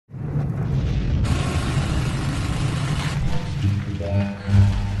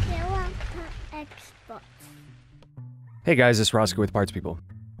Xbox. Hey guys, it's Roscoe with Parts People.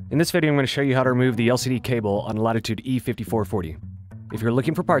 In this video I'm going to show you how to remove the LCD cable on a Latitude E5440. If you're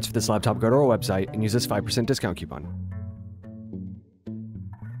looking for parts for this laptop, go to our website and use this 5% discount coupon.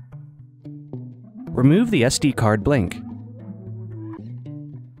 Remove the SD card blank.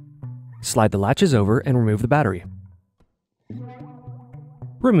 Slide the latches over and remove the battery.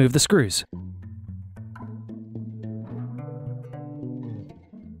 Remove the screws.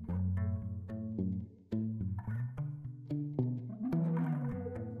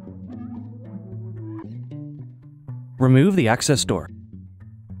 Remove the access door.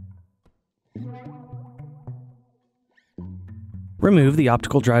 Remove the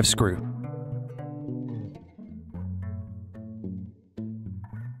optical drive screw.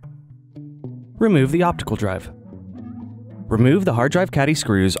 Remove the optical drive. Remove the hard drive caddy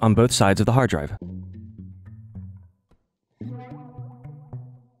screws on both sides of the hard drive.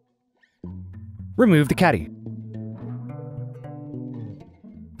 Remove the caddy.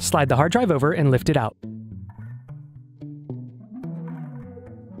 Slide the hard drive over and lift it out.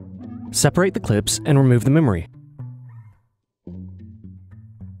 Separate the clips and remove the memory.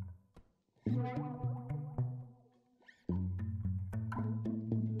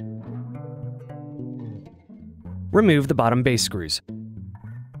 Remove the bottom base screws.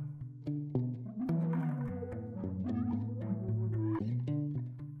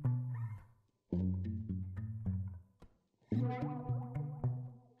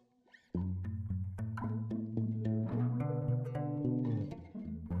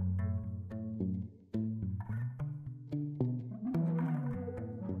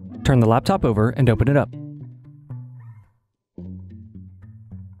 Turn the laptop over and open it up.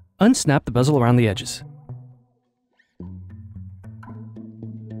 Unsnap the bezel around the edges.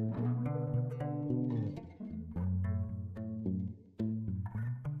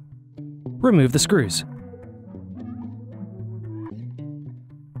 Remove the screws.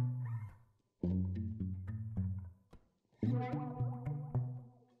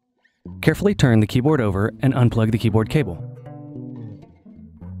 Carefully turn the keyboard over and unplug the keyboard cable.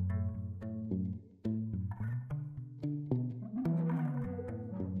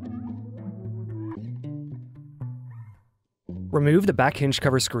 Remove the back hinge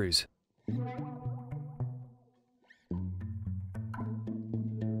cover screws.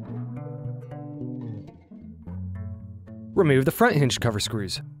 Remove the front hinge cover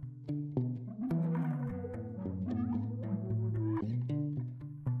screws.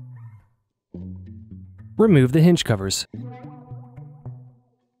 Remove the hinge covers.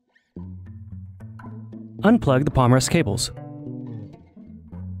 Unplug the palm rest cables.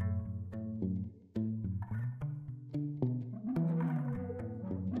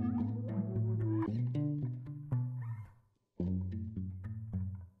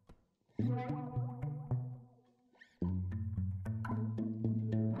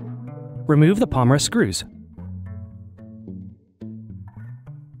 Remove the palm rest screws.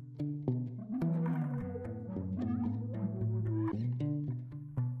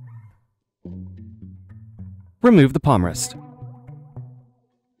 Remove the palm rest.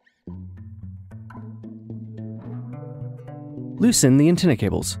 Loosen the antenna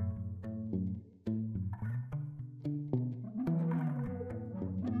cables.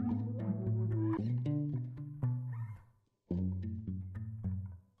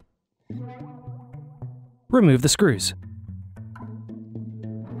 Remove the screws.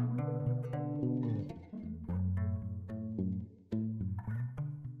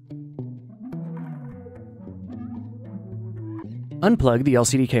 Unplug the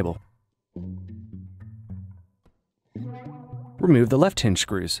LCD cable. Remove the left hinge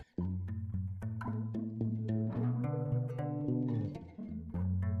screws.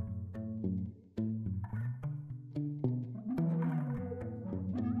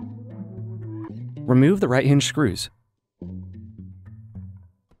 Remove the right hinge screws.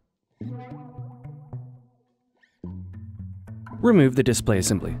 Remove the display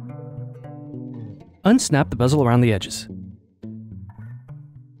assembly. Unsnap the bezel around the edges.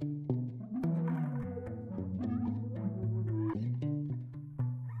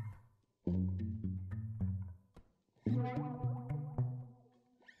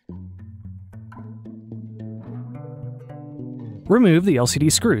 Remove the LCD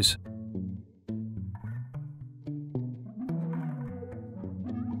screws.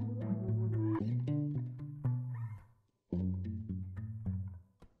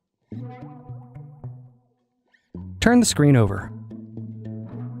 Turn the screen over.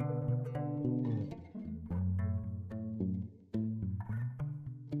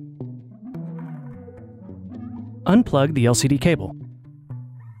 Unplug the LCD cable.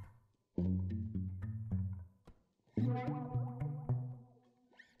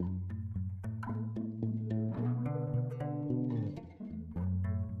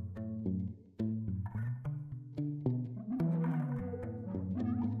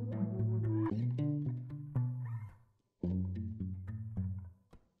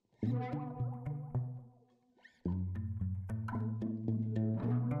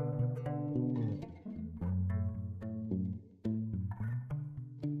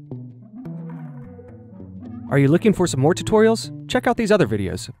 Are you looking for some more tutorials? Check out these other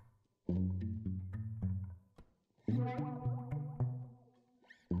videos.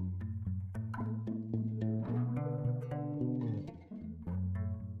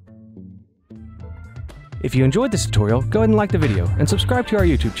 If you enjoyed this tutorial, go ahead and like the video and subscribe to our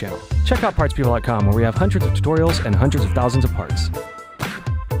YouTube channel. Check out partspeople.com where we have hundreds of tutorials and hundreds of thousands of parts.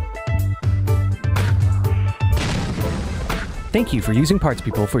 Thank you for using Parts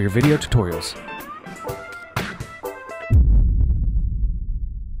People for your video tutorials.